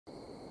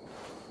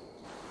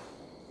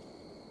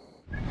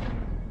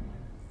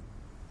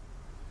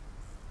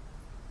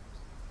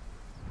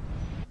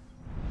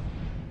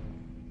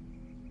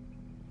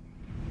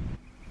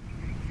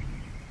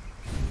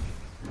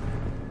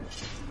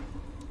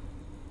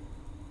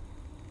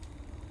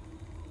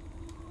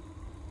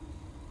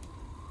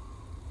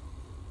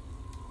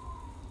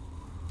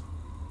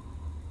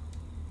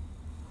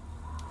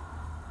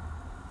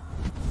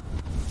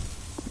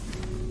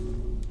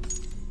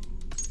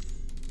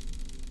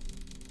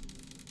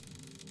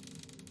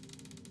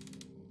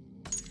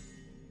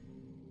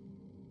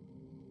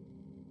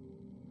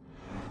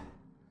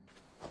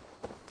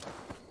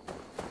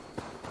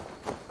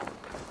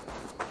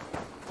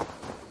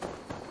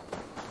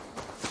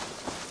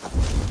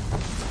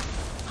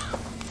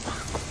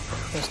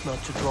Best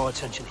not to draw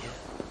attention here.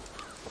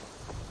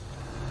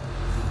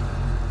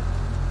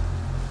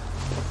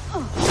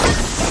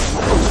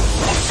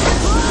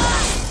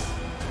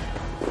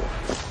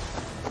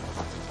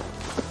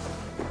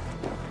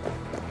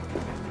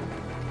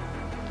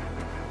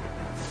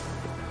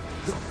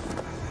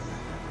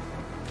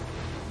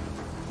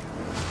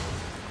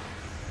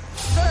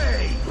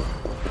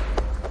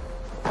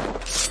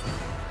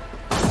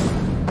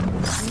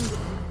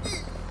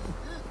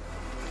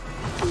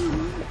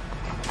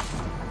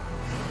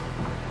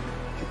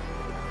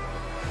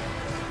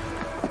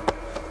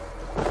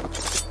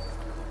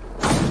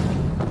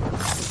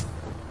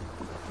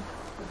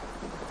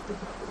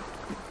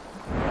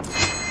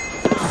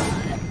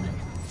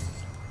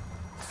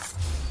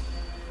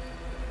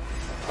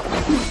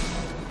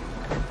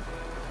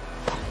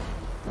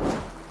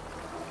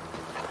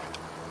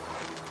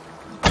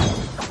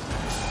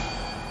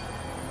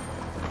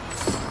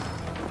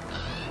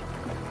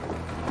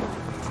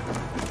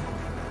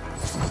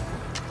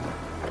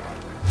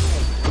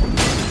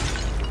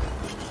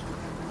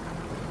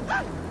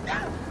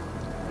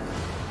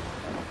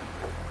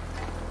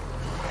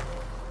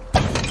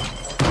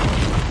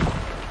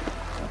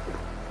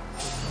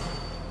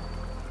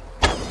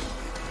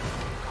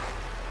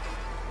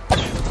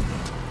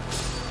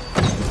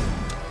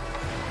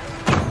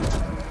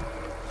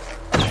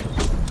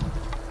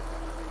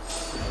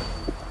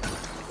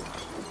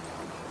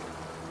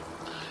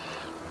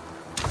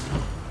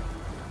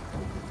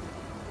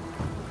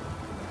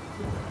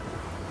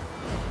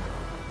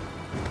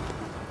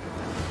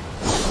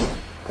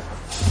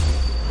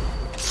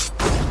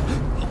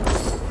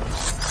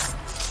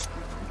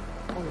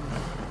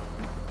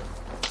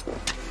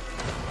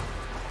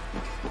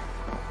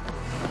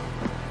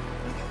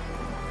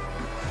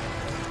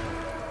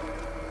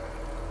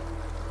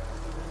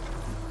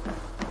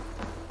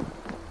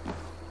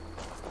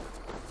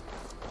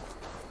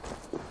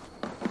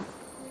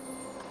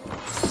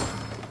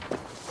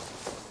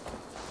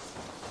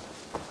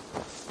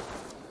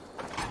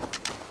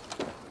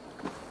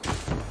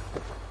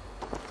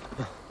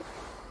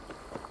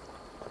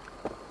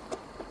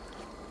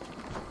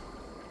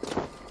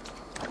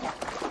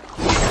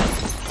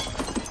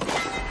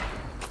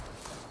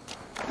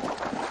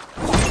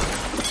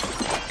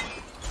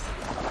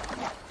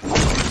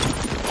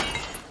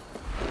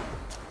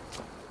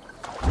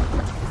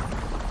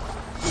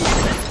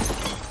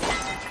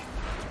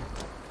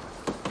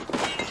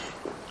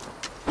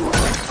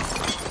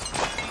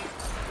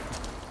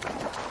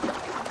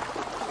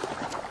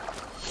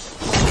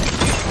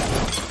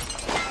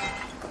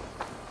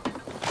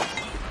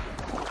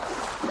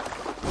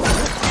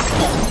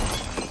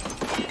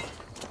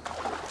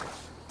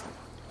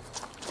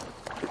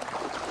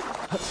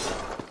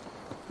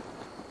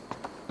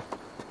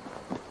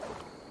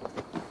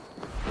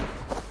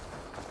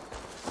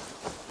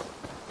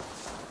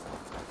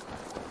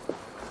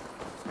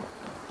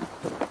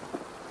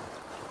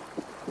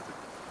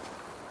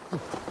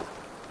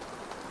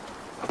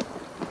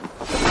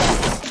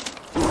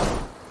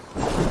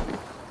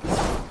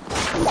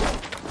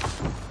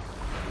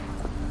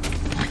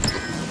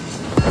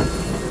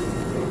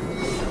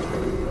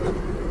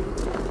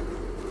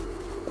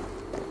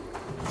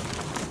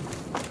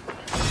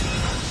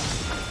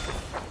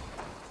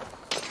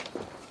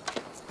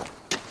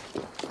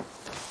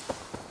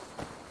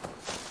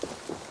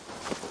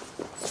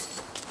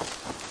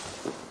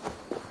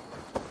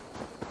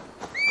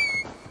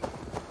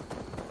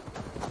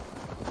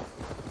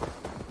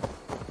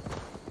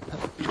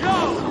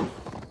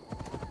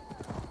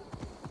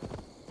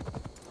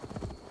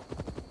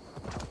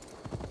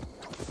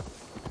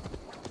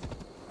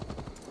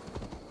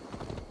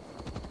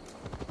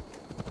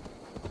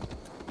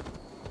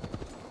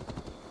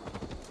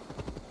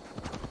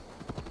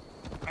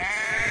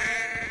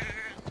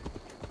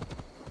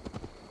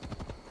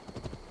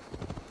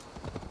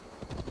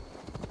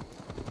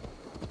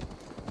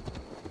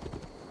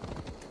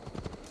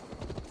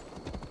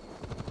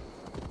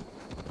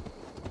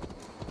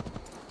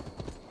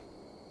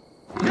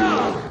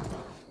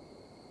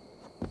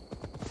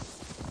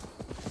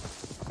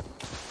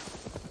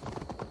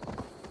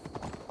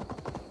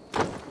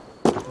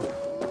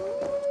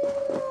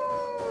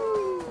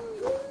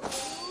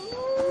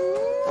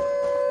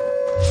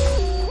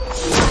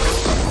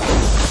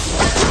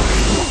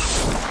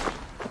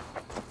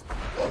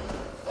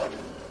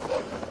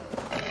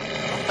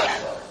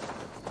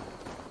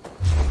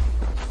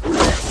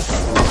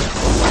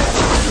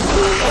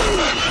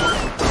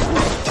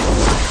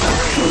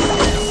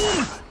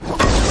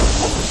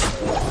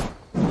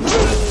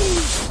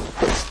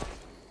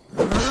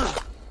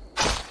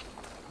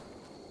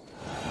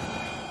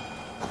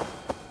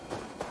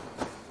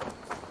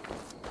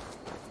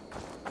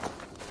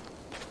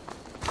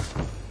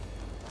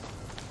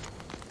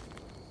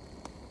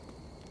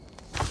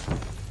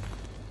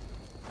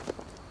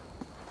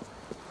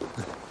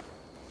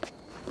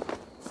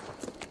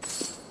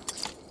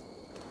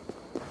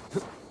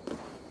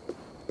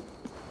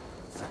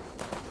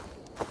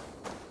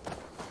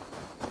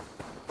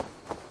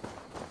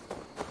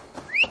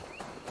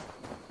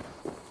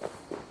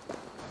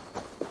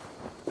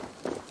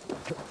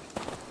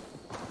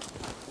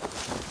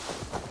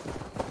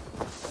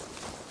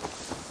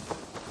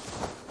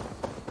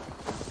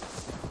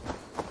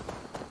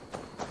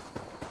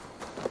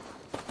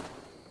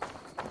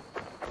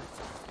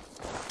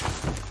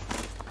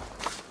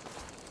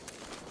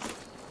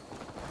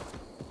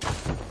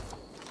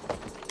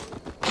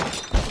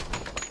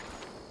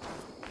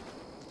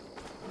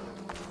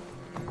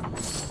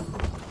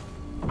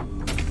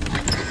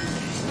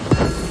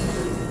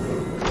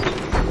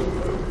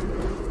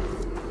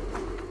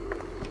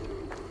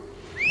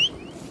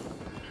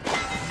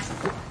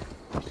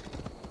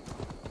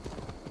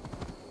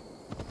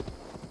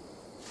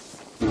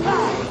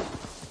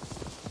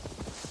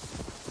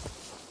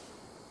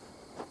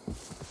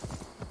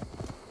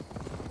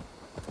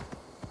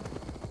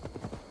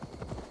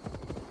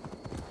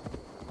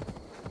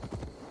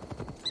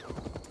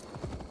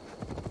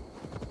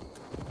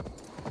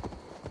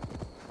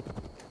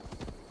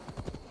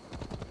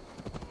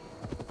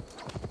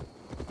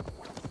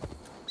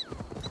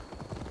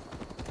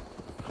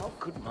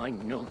 could my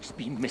notes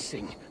be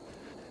missing?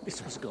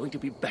 This was going to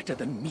be better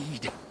than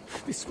mead.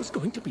 This was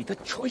going to be the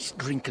choice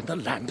drink in the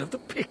land of the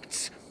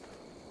Picts.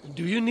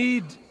 Do you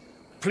need...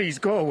 Please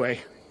go away.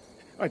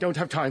 I don't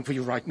have time for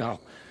you right now.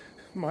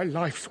 My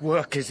life's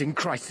work is in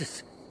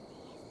crisis.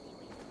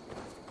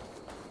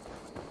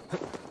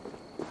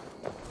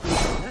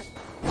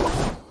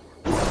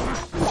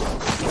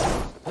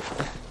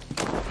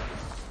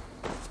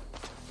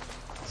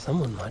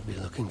 Someone might be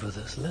looking for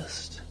this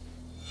list.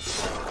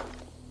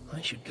 I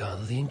should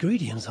gather the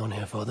ingredients on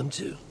here for them,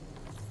 too.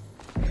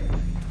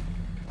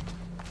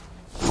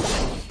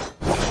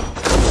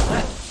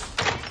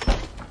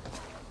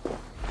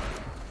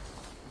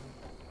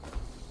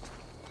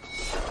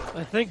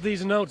 I think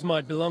these notes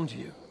might belong to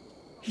you.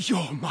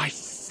 You're my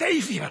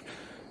savior!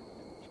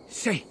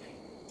 Say,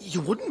 you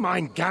wouldn't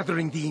mind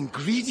gathering the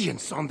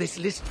ingredients on this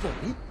list for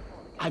me?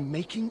 I'm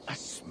making a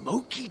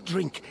smoky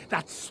drink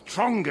that's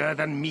stronger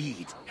than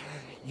mead.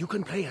 You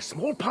can play a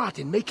small part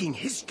in making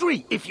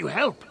history if you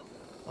help.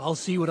 I'll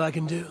see what I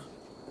can do.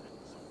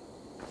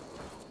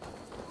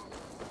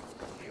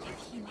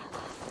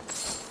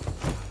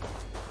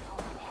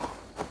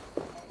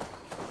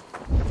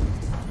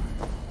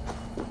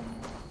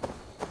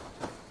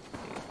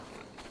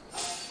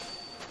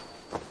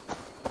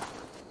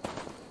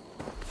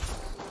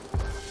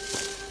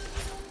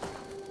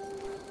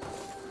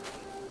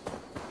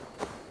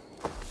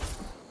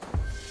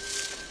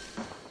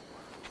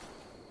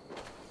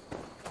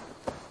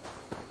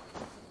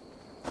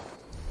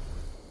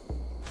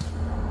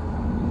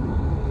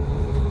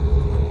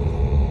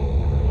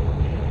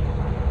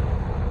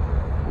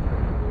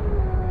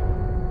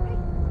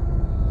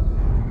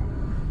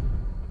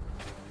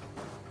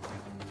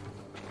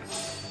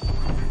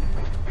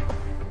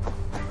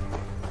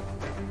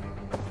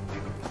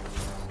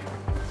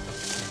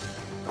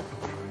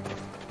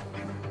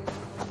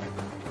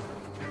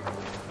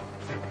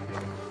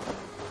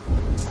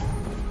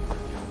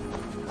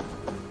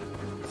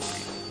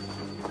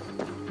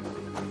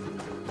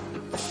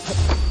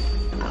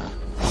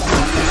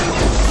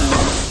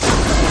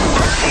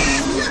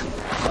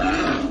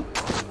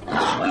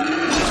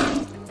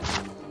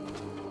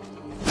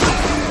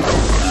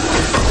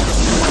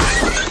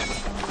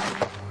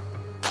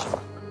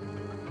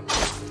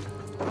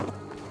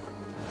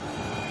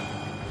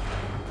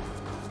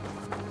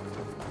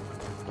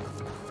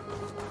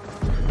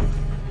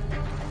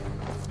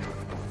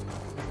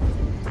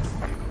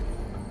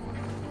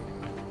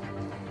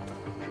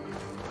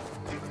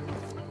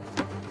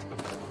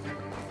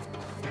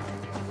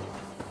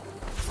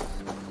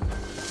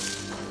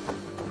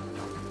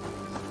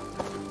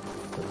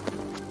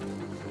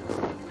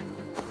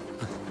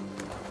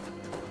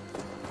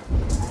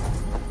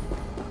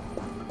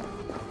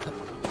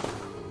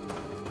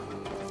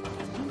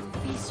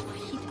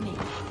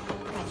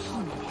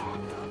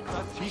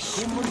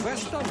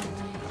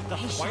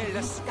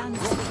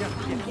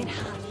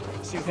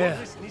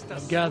 Yeah,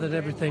 I've gathered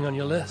everything on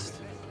your list.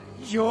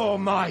 You're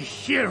my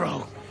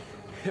hero.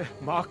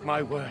 Mark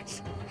my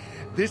words.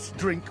 This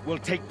drink will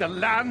take the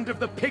land of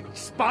the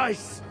Picts by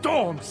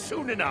storm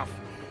soon enough.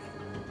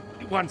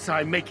 Once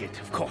I make it,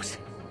 of course.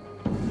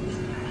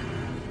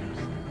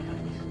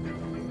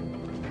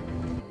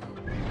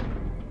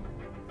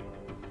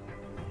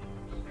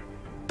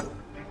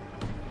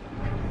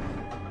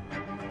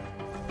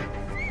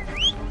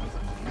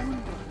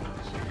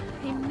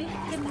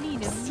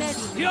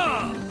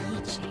 Yeah!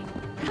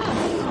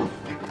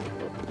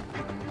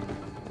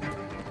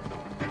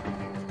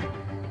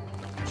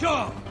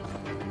 Sure!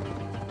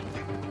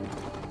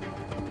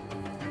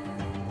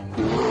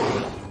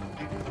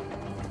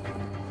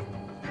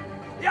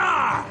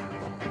 Yeah!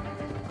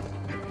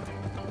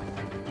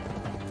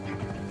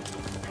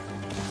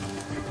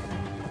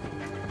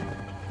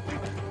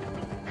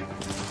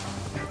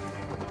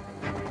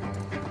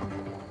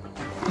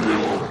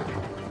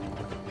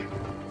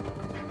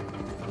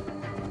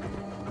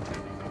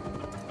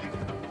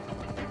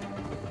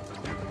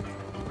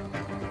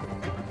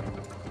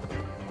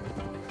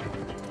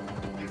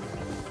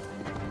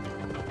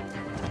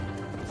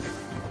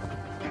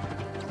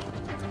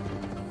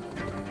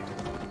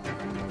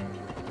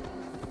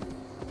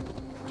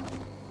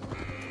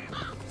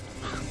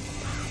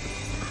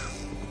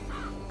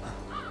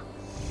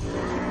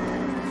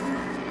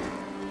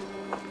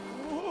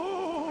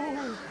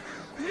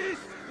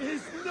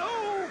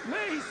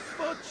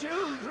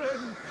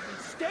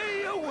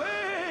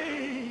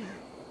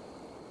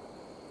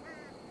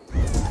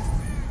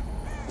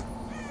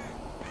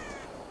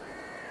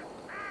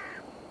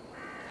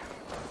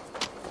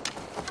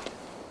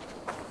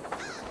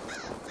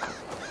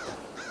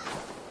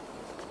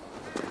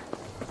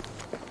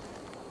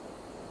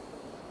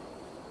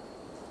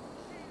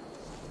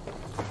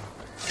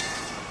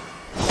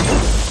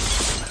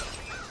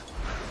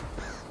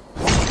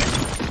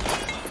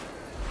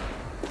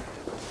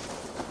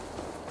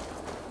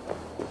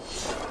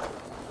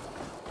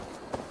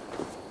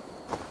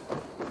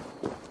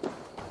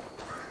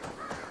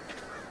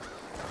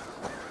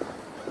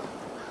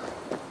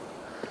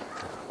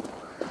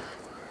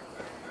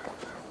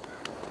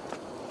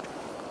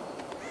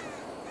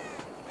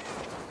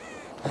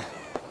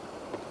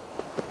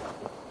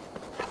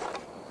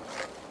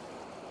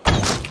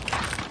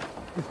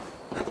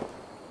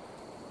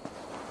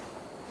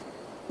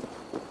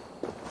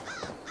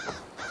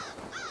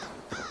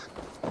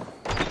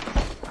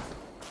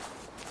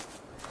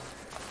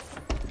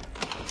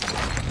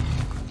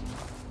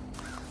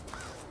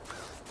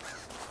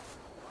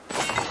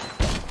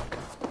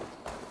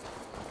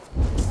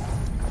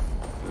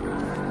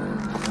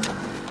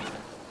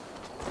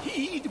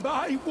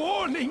 my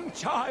warning,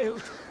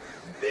 child.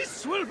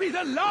 This will be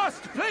the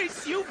last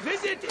place you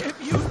visit if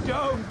you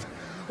don't.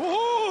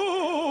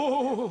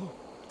 Oh!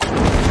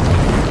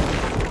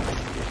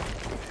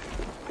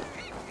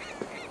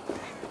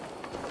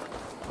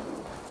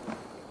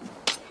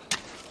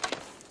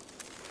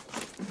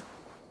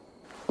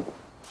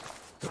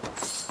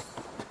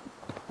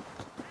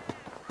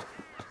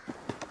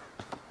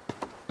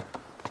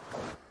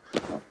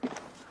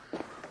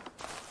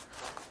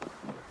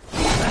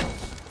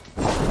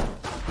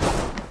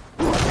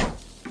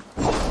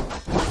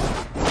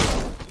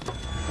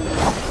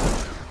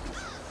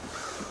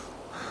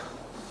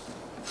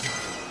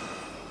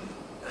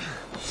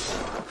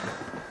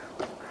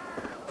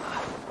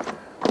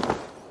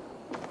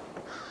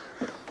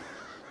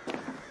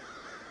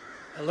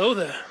 Hello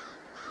there.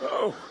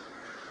 Oh.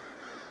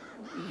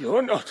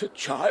 You're not a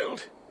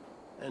child.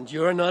 And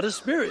you're not a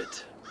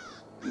spirit.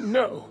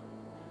 No.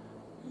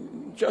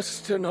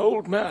 Just an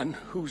old man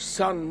whose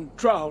son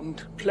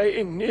drowned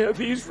playing near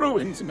these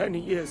ruins many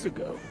years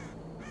ago.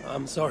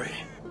 I'm sorry.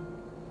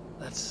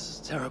 That's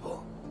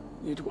terrible.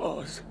 It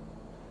was.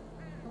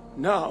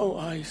 Now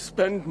I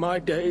spend my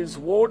days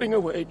warding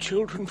away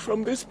children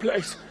from this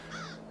place,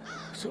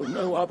 so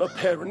no other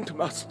parent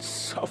must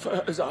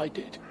suffer as I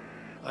did.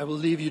 I will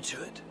leave you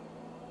to it.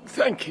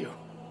 Thank you.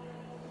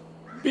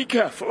 Be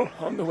careful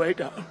on the way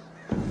down.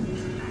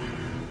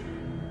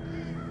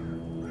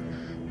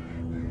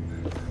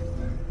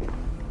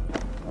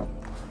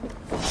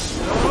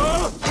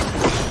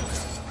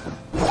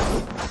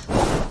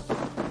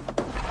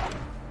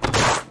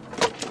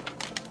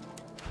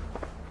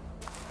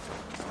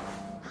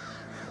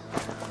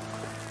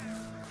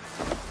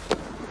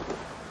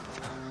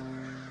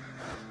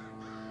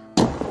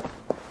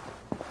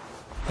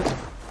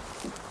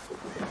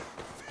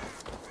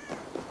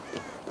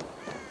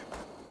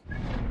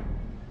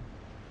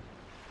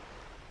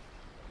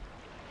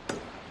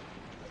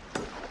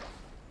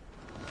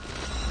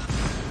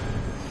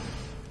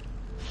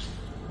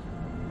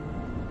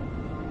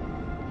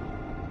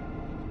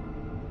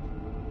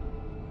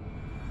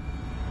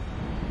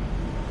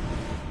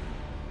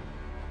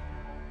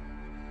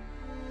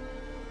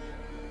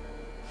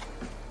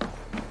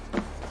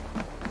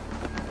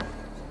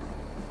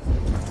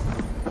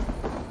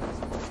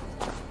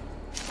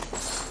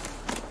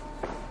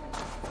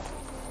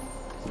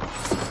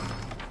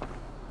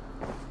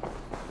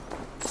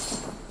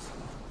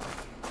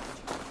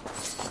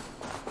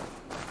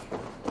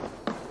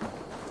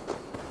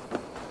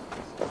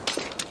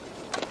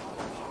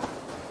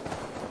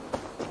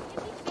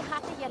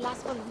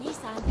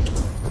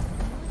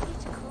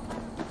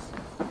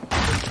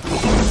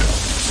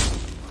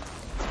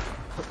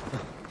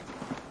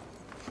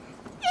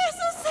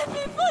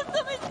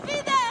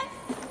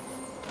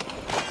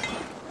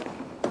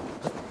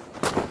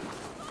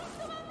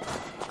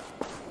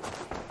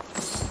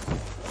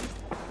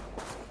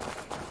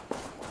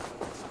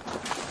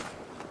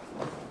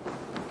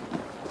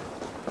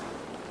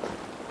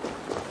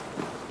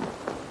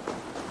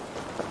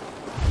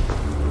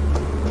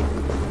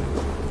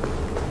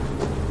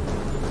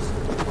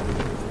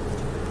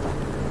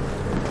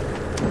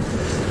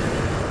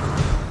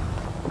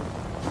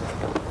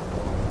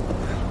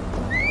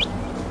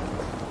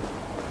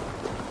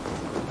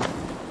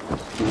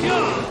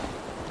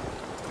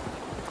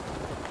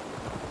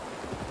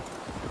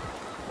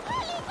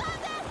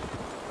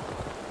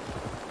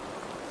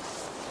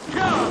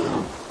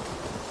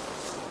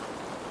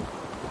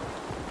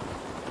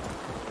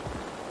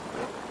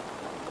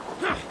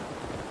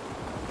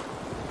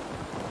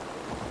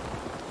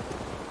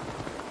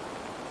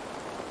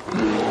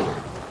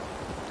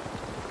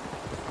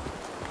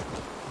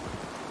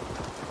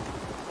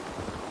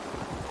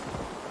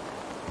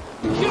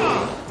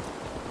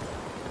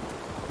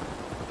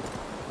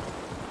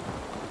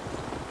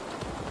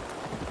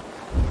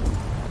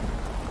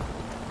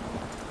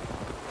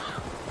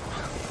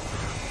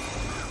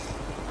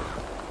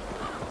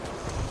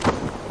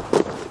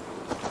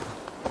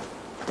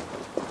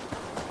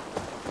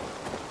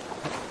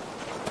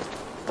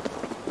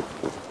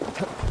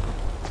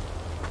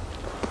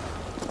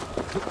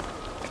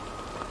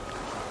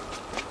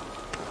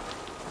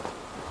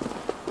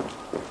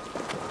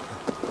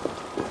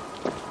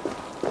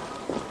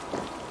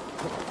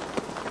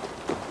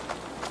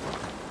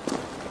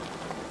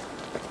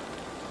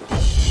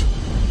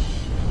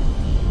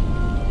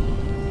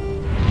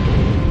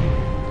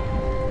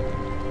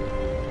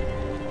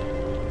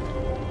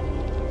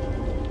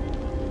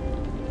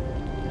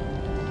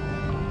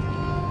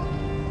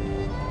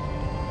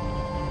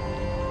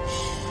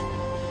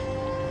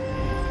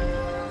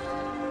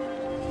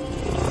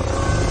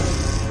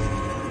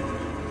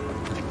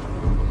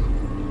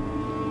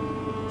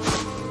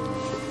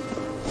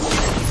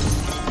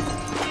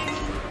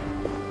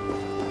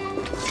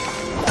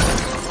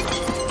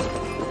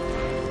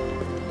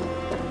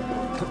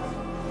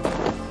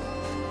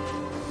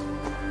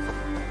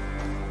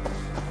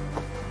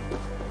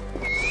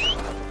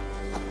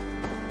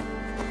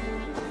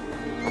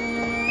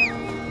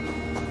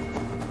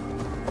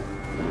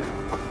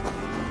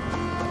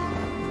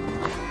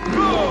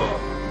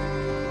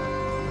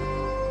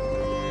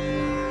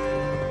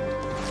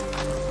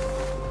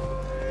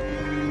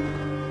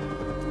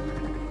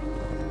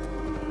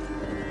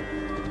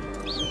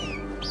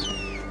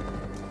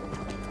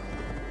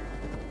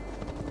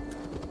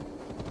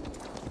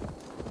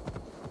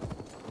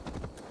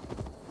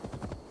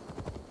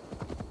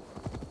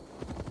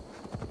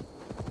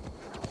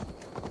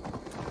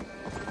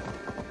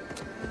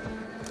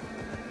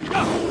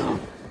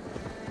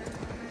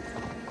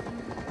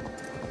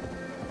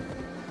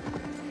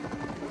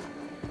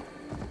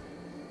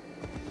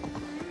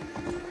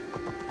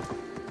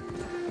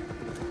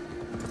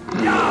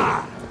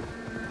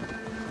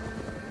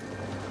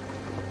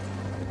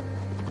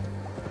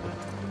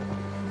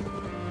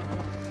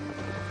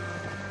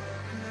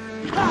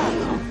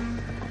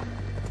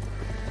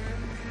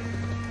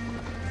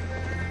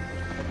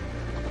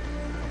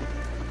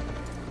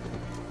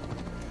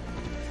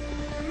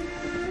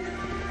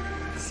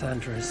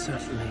 Sandra is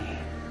certainly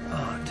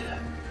odd.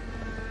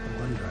 I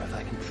wonder if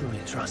I can truly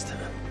trust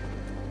her.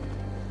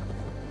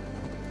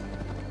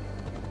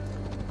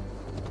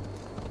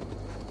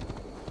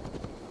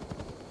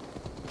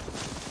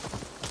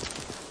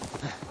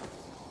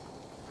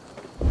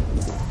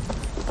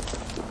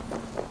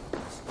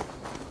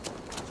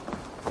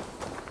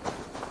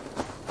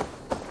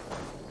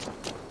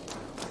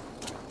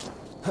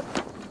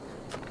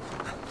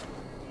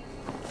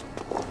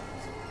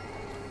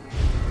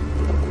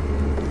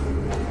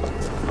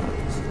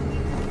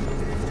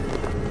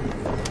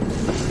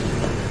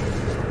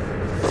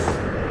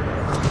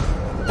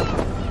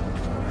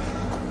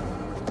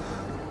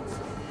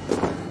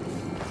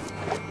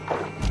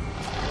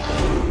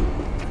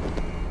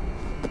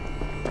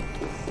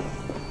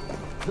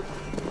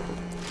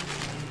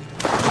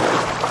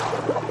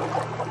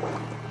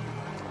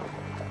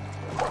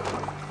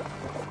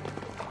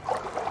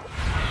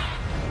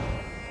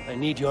 I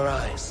need your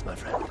eyes, my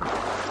friend.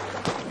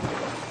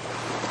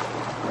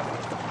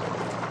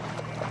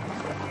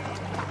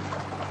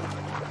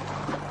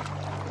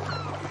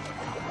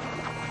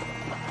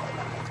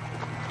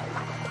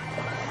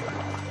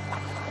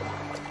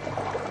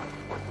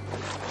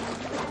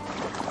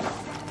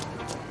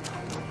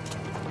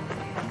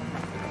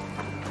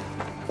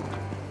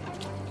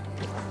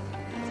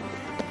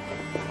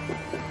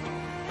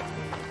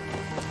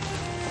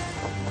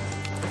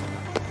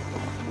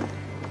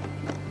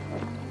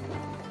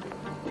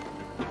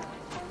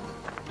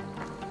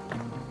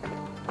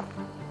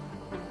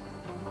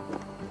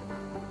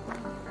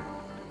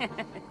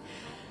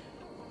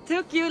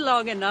 Took you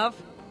long enough.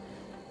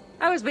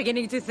 I was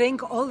beginning to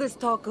think all this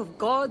talk of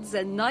gods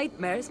and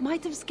nightmares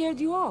might have scared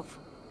you off.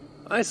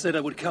 I said I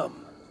would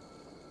come.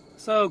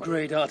 So,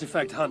 great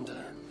artifact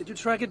hunter, did you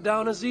track it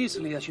down as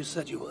easily as you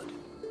said you would?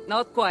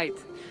 Not quite.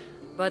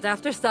 But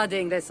after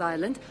studying this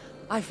island,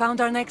 I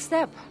found our next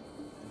step.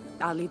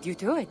 I'll lead you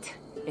to it,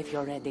 if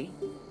you're ready.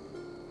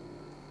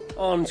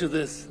 On to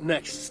this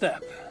next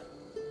step.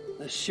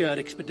 The shared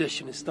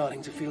expedition is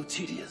starting to feel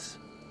tedious.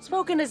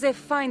 Spoken as if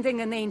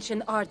finding an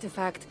ancient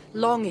artifact,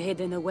 long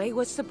hidden away,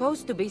 was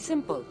supposed to be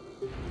simple.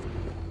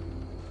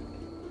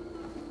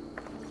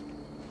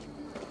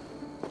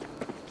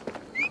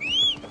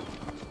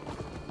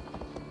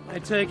 I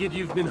take it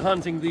you've been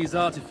hunting these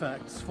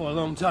artifacts for a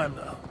long time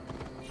now.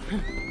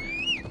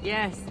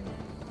 Yes,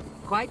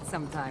 quite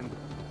some time.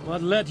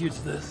 What led you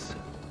to this?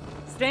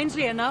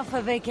 Strangely enough,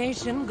 a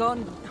vacation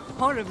gone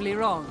horribly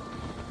wrong.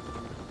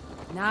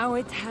 Now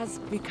it has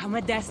become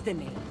a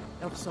destiny,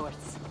 of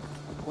sorts.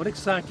 What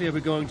exactly are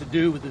we going to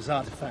do with this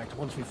artifact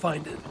once we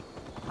find it?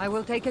 I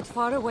will take it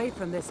far away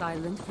from this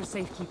island for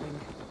safekeeping.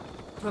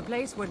 To a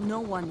place where no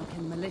one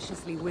can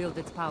maliciously wield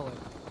its power.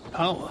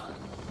 Power?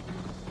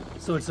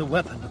 So it's a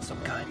weapon of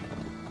some kind?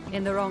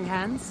 In the wrong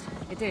hands,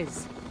 it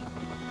is.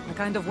 The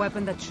kind of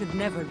weapon that should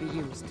never be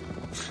used.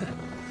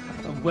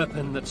 A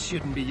weapon that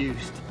shouldn't be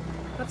used.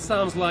 That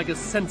sounds like a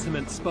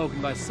sentiment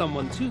spoken by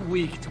someone too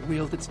weak to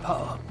wield its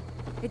power.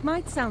 It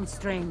might sound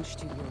strange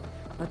to you,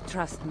 but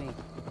trust me.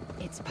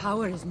 Its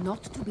power is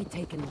not to be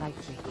taken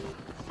lightly.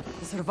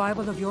 The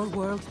survival of your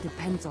world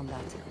depends on that.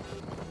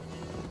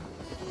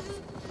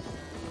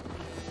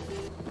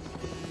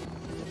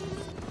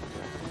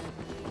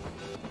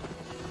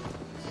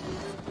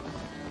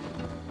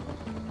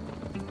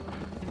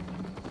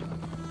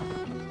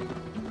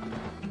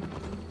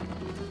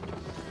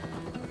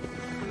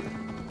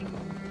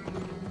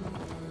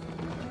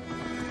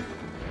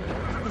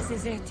 This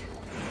is it.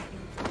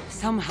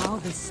 Somehow,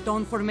 this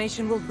stone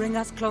formation will bring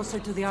us closer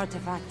to the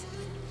artifact.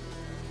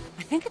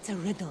 I think it's a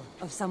riddle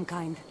of some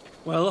kind.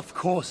 Well, of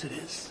course it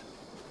is.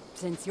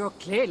 Since you're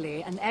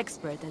clearly an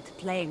expert at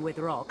playing with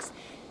rocks,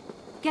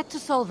 get to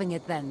solving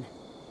it then.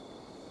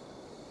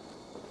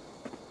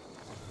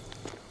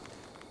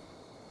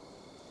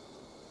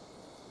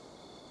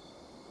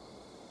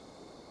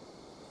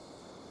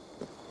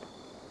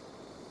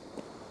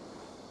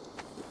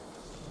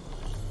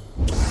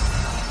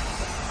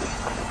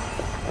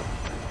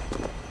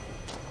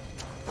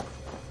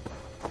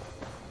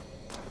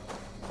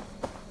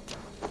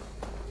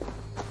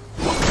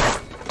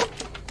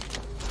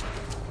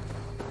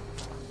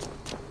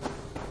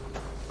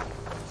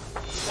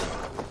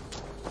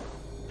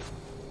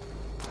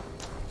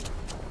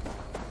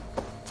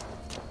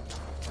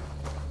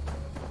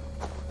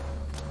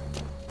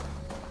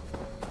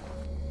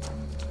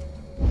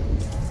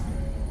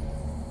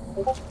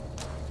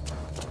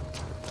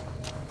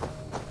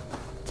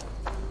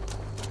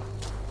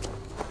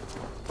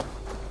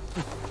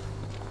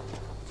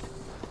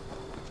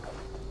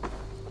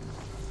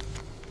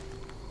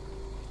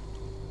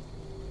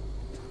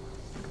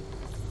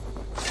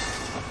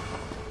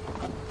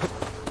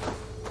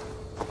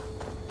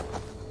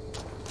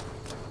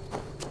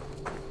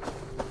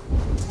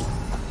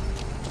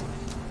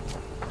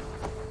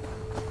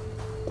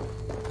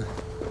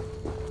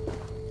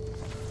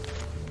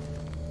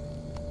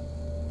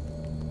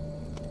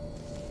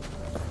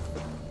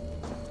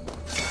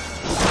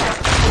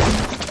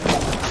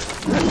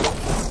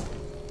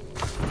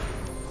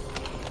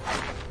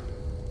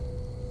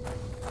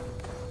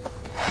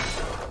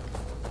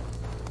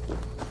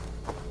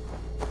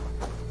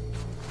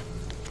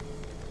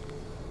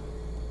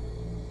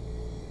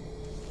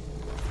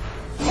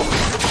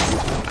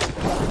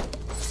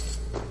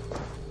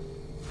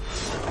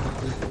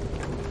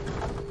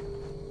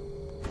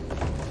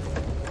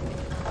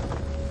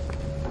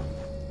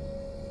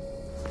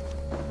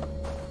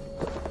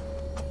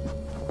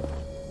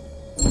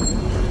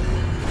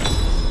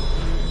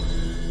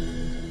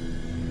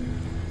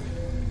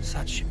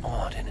 Such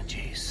odd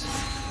energies,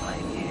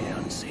 flying here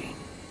unseen.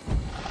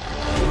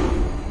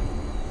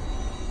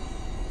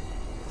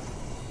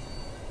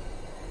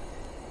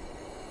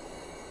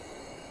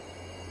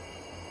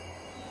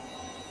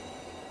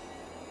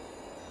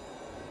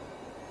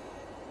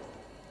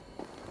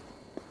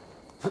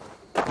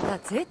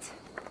 That's it?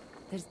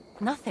 There's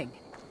nothing.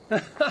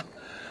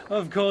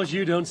 Of course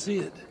you don't see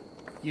it.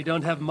 You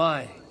don't have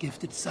my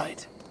gifted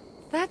sight.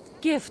 That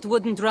gift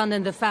wouldn't run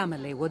in the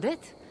family, would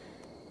it?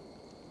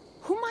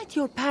 Who might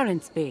your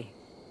parents be?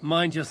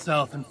 Mind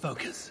yourself and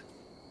focus.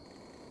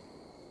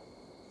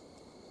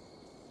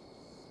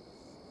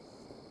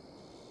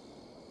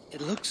 It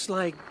looks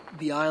like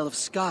the Isle of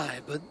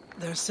Skye, but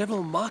there are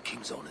several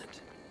markings on it.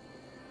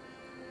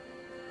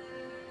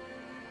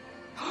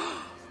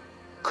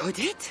 Could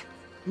it?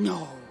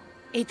 No,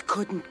 it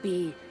couldn't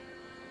be.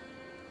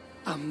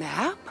 A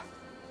map?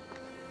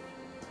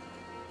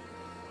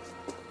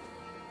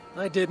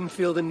 I didn't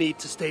feel the need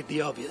to state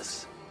the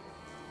obvious.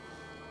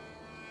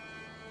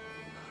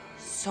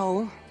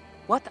 So,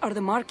 what are the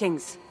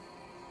markings?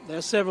 There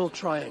are several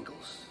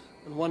triangles,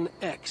 and one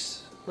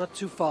X, not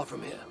too far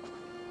from here.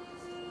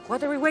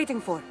 What are we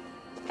waiting for?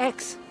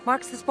 X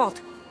marks the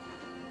spot.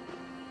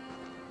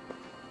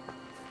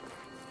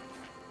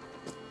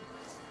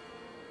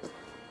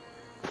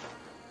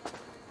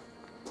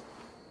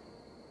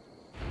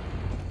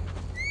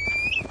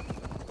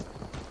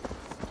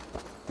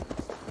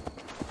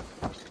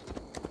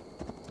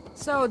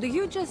 So, do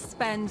you just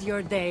spend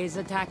your days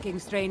attacking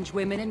strange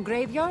women in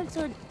graveyards,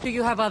 or do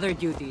you have other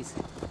duties?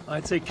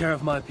 I take care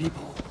of my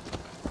people.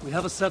 We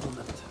have a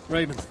settlement,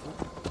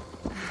 Ravensthorpe.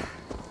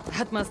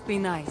 That must be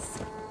nice.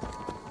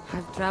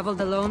 I've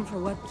traveled alone for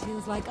what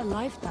feels like a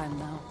lifetime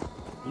now.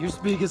 You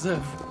speak as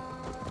if...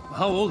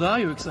 How old are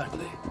you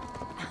exactly?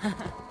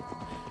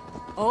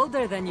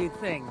 Older than you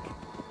think.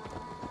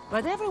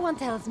 But everyone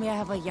tells me I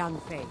have a young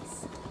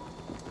face.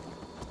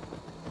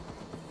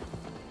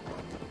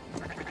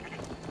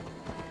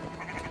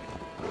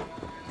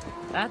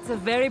 That's a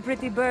very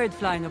pretty bird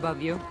flying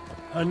above you.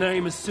 Her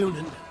name is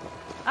Sunan.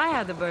 I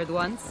had a bird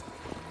once.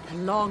 A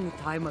long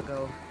time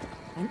ago.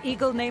 An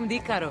eagle named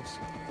Ikaros.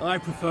 I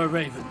prefer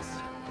ravens.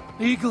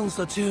 Eagles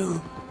are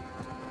too...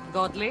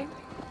 Godly?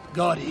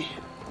 gaudy.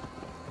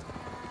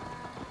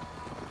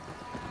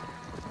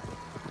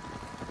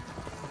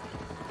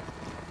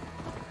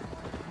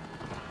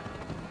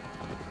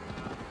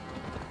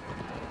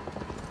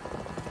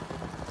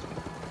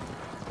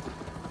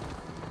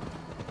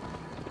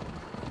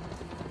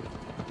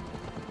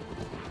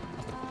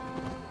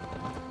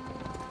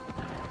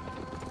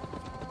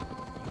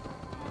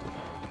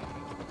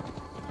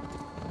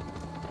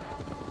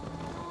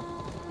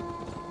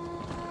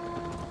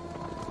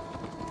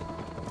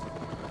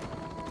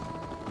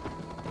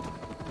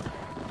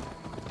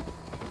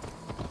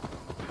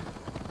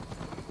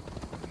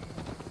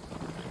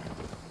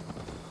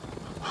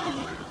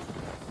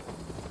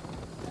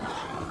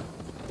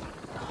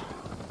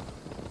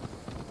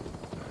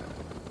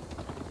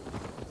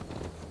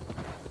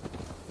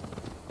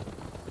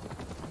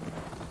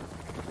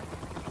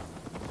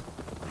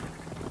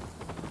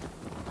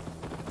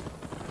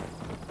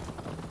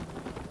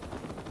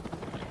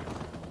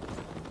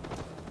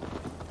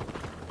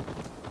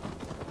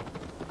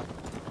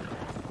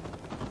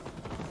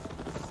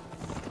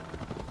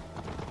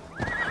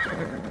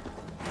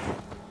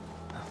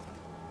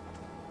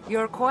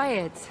 You're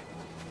quiet.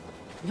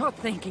 Not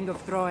thinking of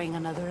throwing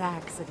another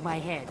axe at my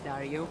head,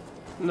 are you?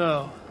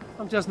 No,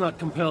 I'm just not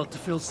compelled to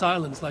feel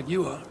silence like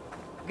you are.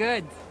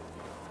 Good.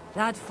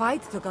 That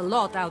fight took a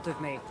lot out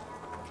of me.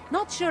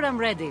 Not sure I'm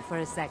ready for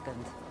a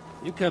second.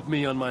 You kept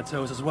me on my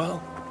toes as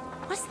well.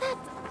 Was that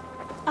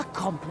a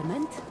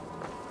compliment?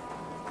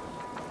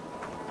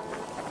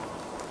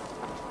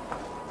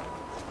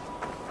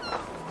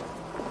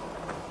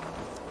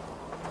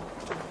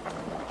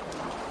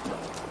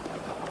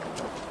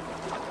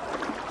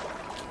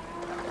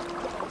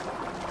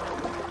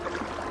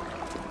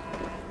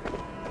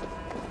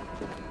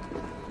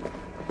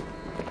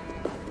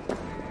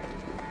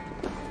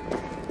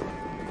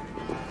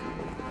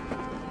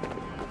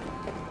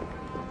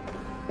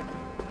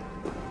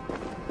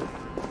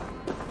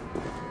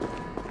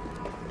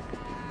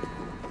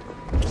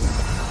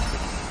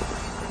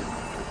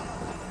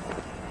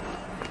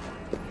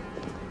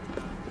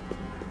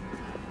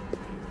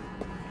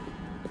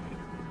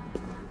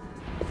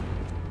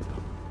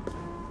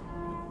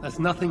 There's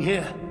nothing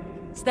here.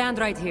 Stand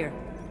right here.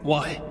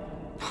 Why?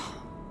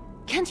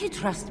 Can't you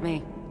trust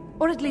me?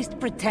 Or at least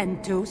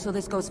pretend to, so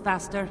this goes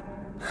faster?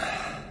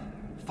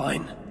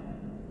 Fine.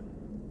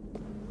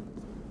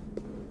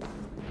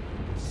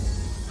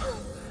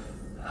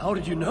 How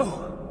did you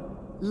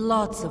know?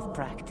 Lots of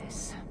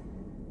practice.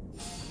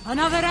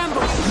 Another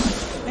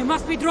ambush! They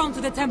must be drawn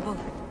to the temple.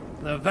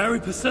 They're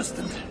very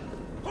persistent.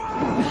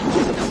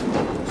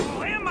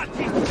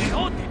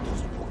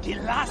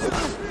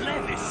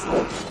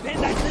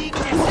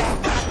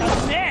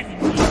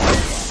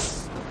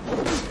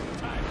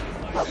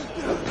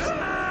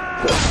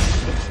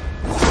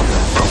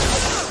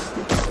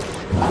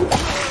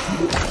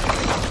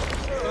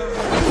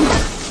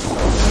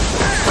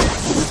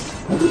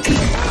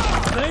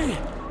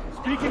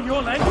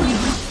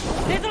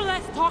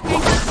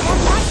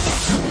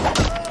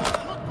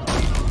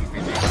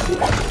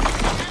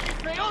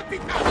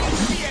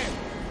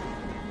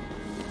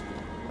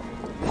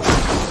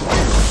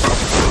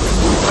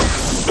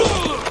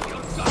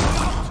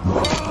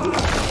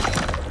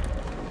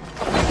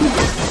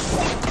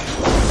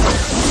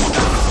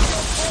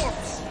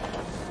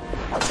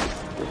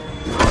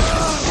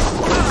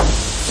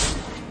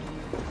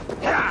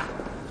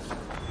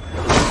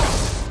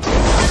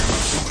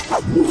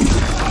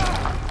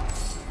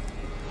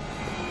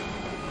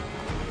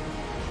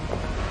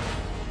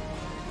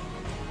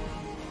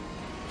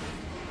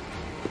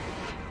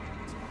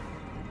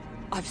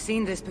 I've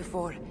seen this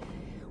before.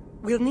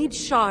 We'll need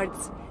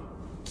shards,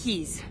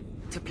 keys,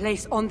 to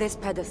place on this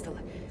pedestal.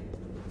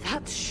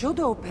 That should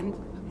open...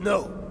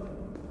 No.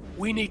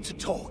 We need to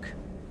talk.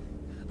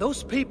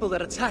 Those people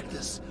that attacked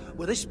us,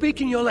 were they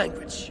speaking your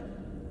language?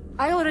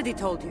 I already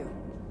told you.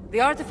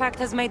 The artifact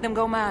has made them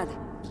go mad.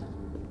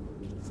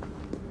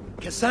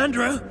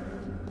 Cassandra?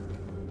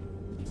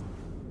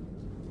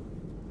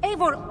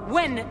 Eivor,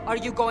 when are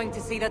you going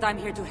to see that I'm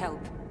here to help?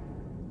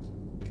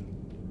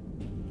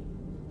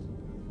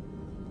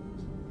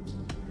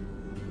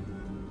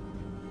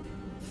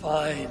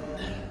 Fine.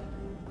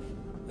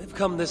 We've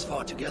come this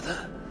far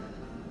together.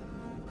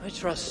 I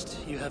trust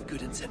you have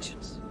good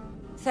intentions.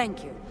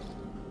 Thank you.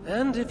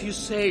 And if you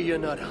say you're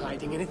not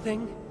hiding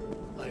anything,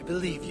 I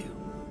believe you.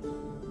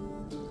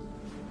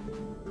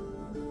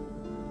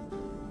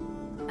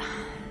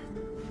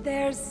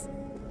 There's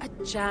a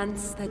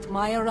chance that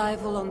my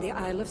arrival on the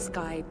Isle of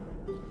Skye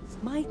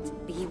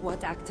might be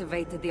what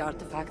activated the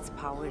artifact's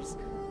powers.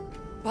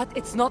 But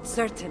it's not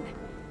certain.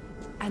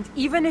 And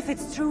even if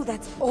it's true,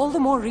 that's all the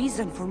more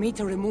reason for me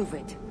to remove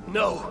it.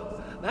 No!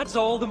 That's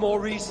all the more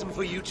reason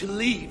for you to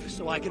leave,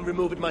 so I can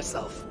remove it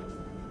myself.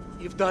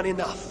 You've done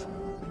enough.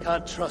 I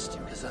can't trust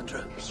you,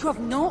 Cassandra. You have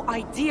no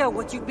idea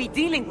what you'd be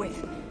dealing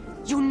with.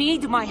 You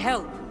need my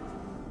help.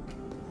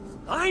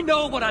 I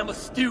know what I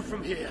must do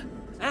from here.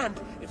 And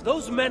if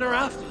those men are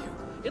after you,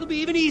 it'll be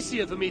even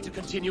easier for me to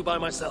continue by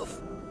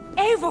myself.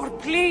 Eivor,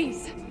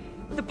 please!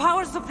 The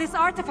powers of this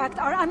artifact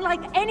are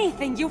unlike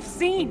anything you've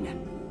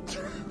seen.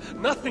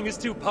 Nothing is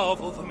too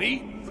powerful for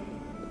me.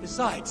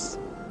 Besides,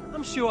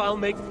 I'm sure I'll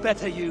make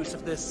better use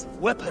of this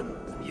weapon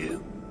than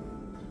you.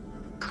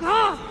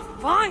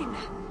 Fine!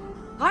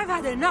 I've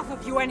had enough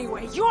of you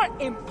anyway. You're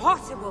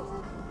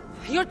impossible.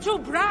 You're too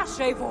brash,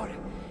 Eivor.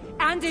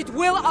 And it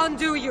will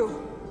undo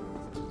you.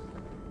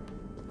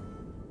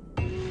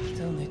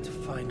 Still need to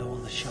find all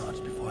the shards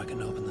before I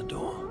can open the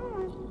door.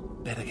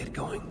 Better get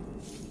going.